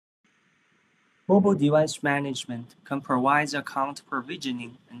Mobile device management can provide account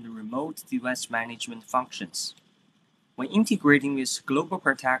provisioning and remote device management functions. When integrating with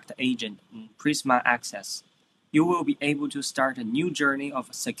GlobalProtect Agent and Prisma Access, you will be able to start a new journey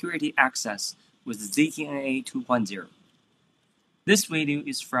of security access with ZTNA 2.0. This video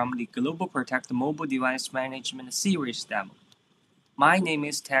is from the GlobalProtect Mobile Device Management Series demo. My name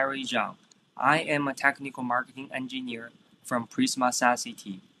is Terry Zhang. I am a technical marketing engineer from Prisma SASE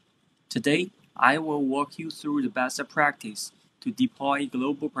team. Today, I will walk you through the best practice to deploy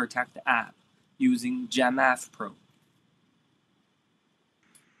GlobalProtect app using Jamf Pro.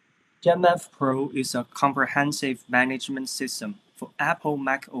 Jamf Pro is a comprehensive management system for Apple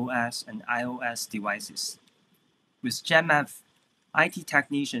macOS and iOS devices. With Jamf, IT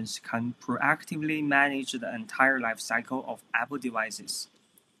technicians can proactively manage the entire lifecycle of Apple devices.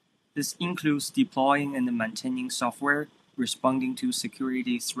 This includes deploying and maintaining software, responding to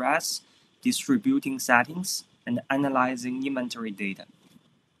security threats, distributing settings, and analyzing inventory data.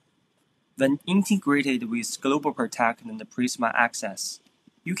 When integrated with GlobalProtect and Prisma Access,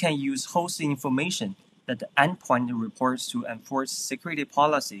 you can use host information that the endpoint reports to enforce security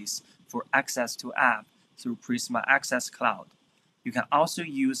policies for access to app through Prisma Access Cloud. You can also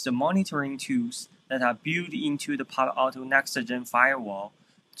use the monitoring tools that are built into the Palo Alto Next-Gen firewall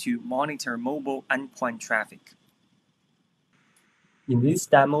to monitor mobile endpoint traffic. In this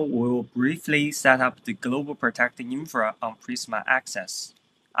demo, we will briefly set up the GlobalProtect infra on Prisma Access.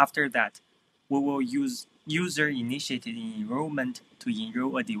 After that, we will use user-initiated enrollment to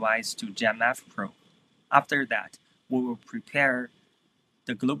enroll a device to Jamf Pro. After that, we will prepare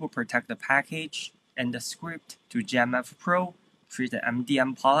the GlobalProtect package and the script to Jamf Pro, create an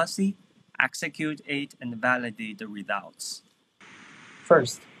MDM policy, execute it, and validate the results.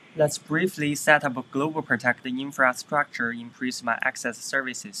 First, let's briefly set up a GlobalProtect infrastructure in Prisma Access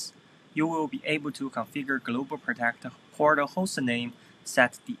Services. You will be able to configure GlobalProtect portal hostname,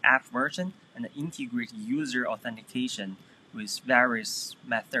 set the app version, and integrate user authentication with various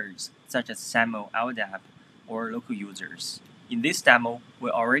methods such as SAML, LDAP, or local users. In this demo, we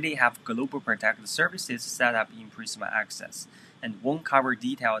already have GlobalProtect services set up in Prisma Access and won't cover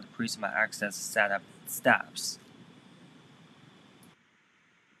detailed Prisma Access setup steps.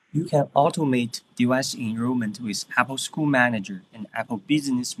 You can automate device enrollment with Apple School Manager and Apple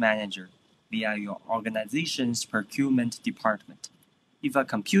Business Manager via your organization's procurement department. If a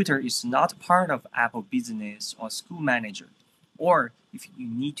computer is not part of Apple Business or School Manager, or if you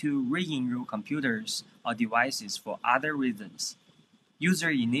need to re-enroll computers or devices for other reasons,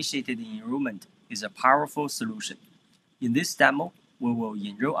 user-initiated enrollment is a powerful solution. In this demo, we will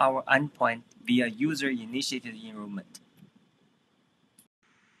enroll our endpoint via user-initiated enrollment.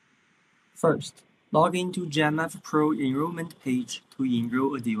 First, log into Jamf Pro enrollment page to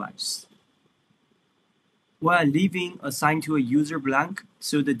enroll a device. While leaving assigned to a user blank,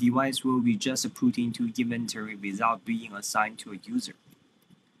 so the device will be just put into inventory without being assigned to a user.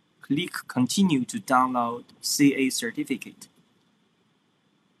 Click Continue to download CA certificate.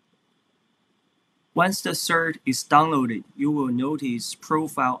 Once the cert is downloaded, you will notice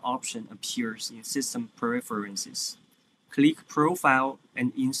Profile option appears in System Preferences. Click Profile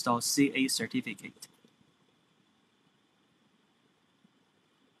and install CA certificate.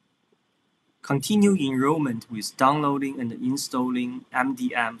 Continue enrollment with downloading and installing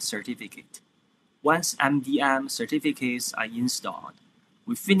MDM certificate. Once MDM certificates are installed,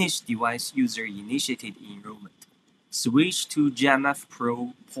 we finish device user-initiated enrollment. Switch to Jamf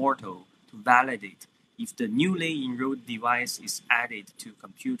Pro portal to validate if the newly enrolled device is added to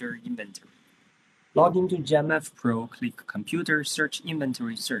computer inventory. Log into Jamf Pro, click Computer Search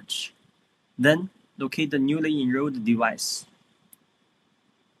Inventory Search. Then, locate the newly enrolled device.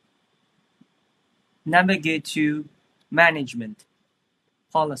 Navigate to Management,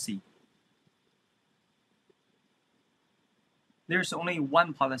 Policy. There's only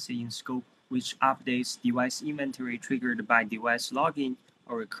one policy in scope which updates device inventory triggered by device login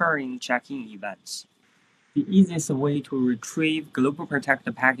or recurring check-in events. The easiest way to retrieve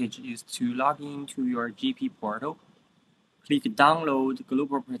GlobalProtect package is to log into your GP portal. Click Download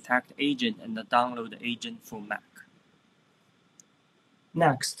GlobalProtect Agent and download the agent for Mac.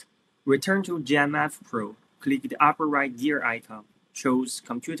 Next, return to Jamf Pro. Click the upper right gear icon. Choose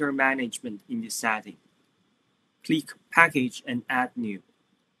Computer Management in the setting. Click Package and Add New.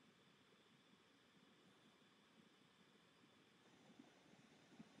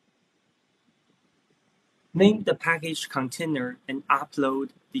 Name the package container and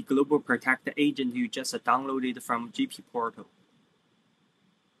upload the GlobalProtect agent you just downloaded from GP portal.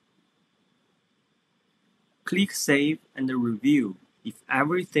 Click Save and Review. if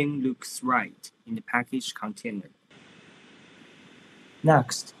everything looks right in the package container.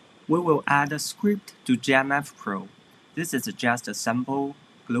 Next, we will add a script to Jamf Pro. This is just a simple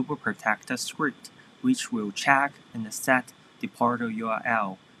GlobalProtect script which will check and set the portal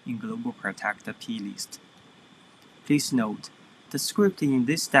URL in GlobalProtect plist. Please note, the script in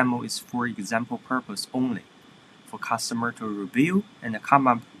this demo is for example purpose only, for customer to review and come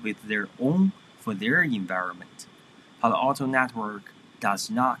up with their own for their environment. Palo Alto Network does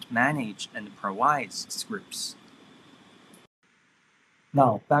not manage and provides scripts.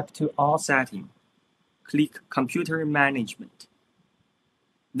 Now back to all setting. Click Computer Management.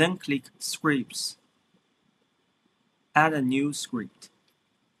 Then click Scripts. Add a new script.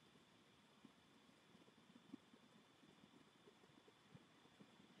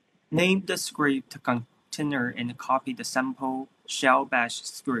 Name the script container and copy the sample shell bash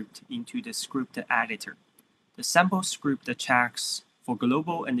script into the script editor. The sample script checks for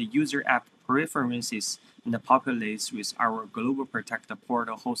global and user app preferences and populates with our GlobalProtect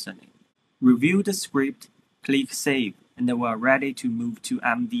portal hostname. Review the script, click Save, and we are ready to move to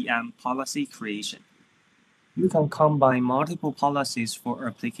MDM policy creation. You can combine multiple policies for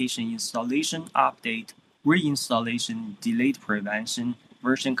application installation, update, reinstallation, delete prevention,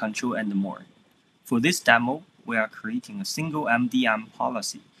 version control, and more. For this demo, we are creating a single MDM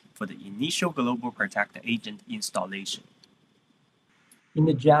policy for the initial GlobalProtect agent installation. In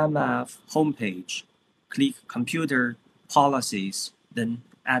the Jamf homepage, click Computer, Policies, then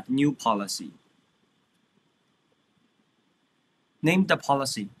Add New Policy. Name the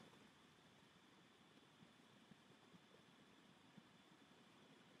policy.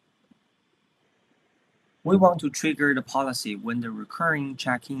 We want to trigger the policy when the recurring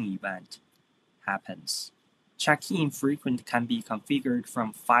check-in event happens. Check-in frequency can be configured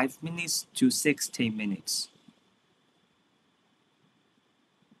from 5 minutes to 60 minutes.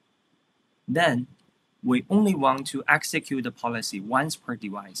 Then, we only want to execute the policy once per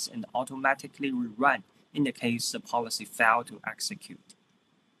device and automatically rerun in the case the policy failed to execute.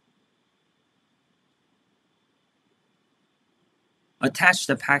 Attach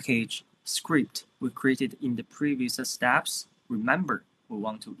the package script we created in the previous steps. Remember, we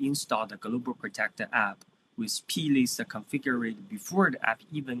want to install the GlobalProtect app with plist configured before the app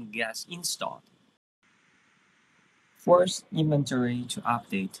even gets installed. Force inventory to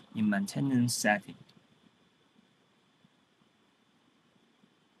update in maintenance setting.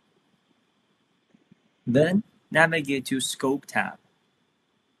 Then, navigate to Scope tab.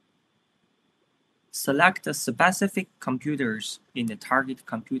 Select the specific computers in the Target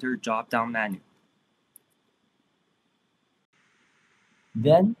Computer drop-down menu.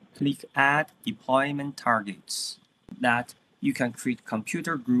 Then, click Add Deployment Targets. That you can create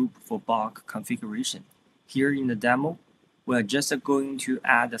computer group for bulk configuration. Here in the demo, we are just going to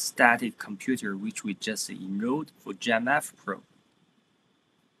add a static computer which we just enrolled for Jamf Pro.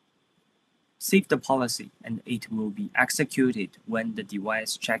 Save the policy and it will be executed when the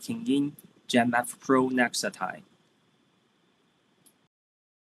device checking in Jamf Pro next time.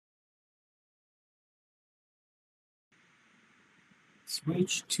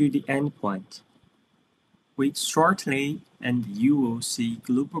 Switch to the endpoint. Wait shortly and you will see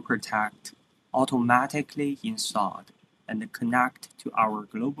GlobalProtect automatically installed and connect to our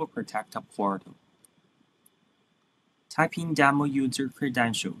GlobalProtect portal. Type in demo user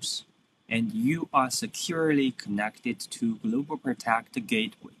credentials and you are securely connected to GlobalProtect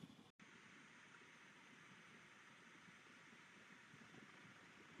Gateway.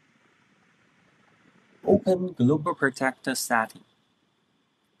 Open GlobalProtect setting.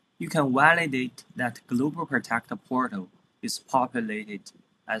 You can validate that GlobalProtect portal is populated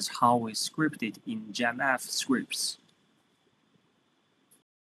as how we scripted in Jamf scripts.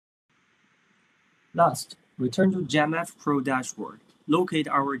 Last, return to Jamf Pro dashboard. Locate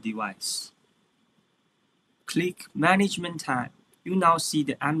our device. Click Management tab. You now see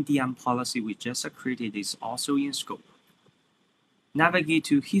the MDM policy we just created is also in scope. Navigate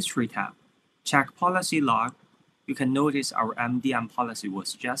to History tab. Check Policy Log. You can notice our MDM policy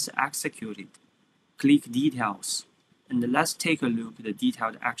was just executed. Click Details. And let's take a look at the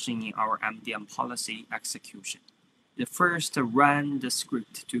detailed action in our MDM policy execution. The first, run the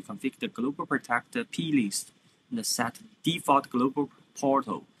script to configure the GlobalProtect plist and set default global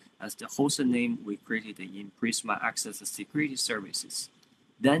portal as the hostname we created in Prisma Access Security Services.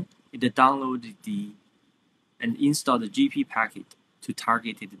 Then it downloaded and installed the GP packet to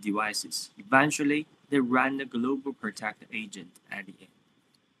targeted devices. Eventually, they ran the GlobalProtect agent at the end.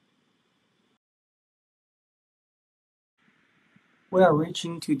 We are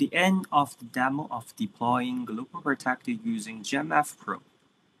reaching to the end of the demo of deploying GlobalProtect using Jamf Pro.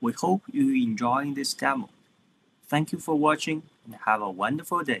 We hope you enjoy this demo. Thank you for watching and have a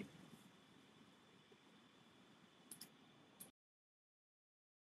wonderful day.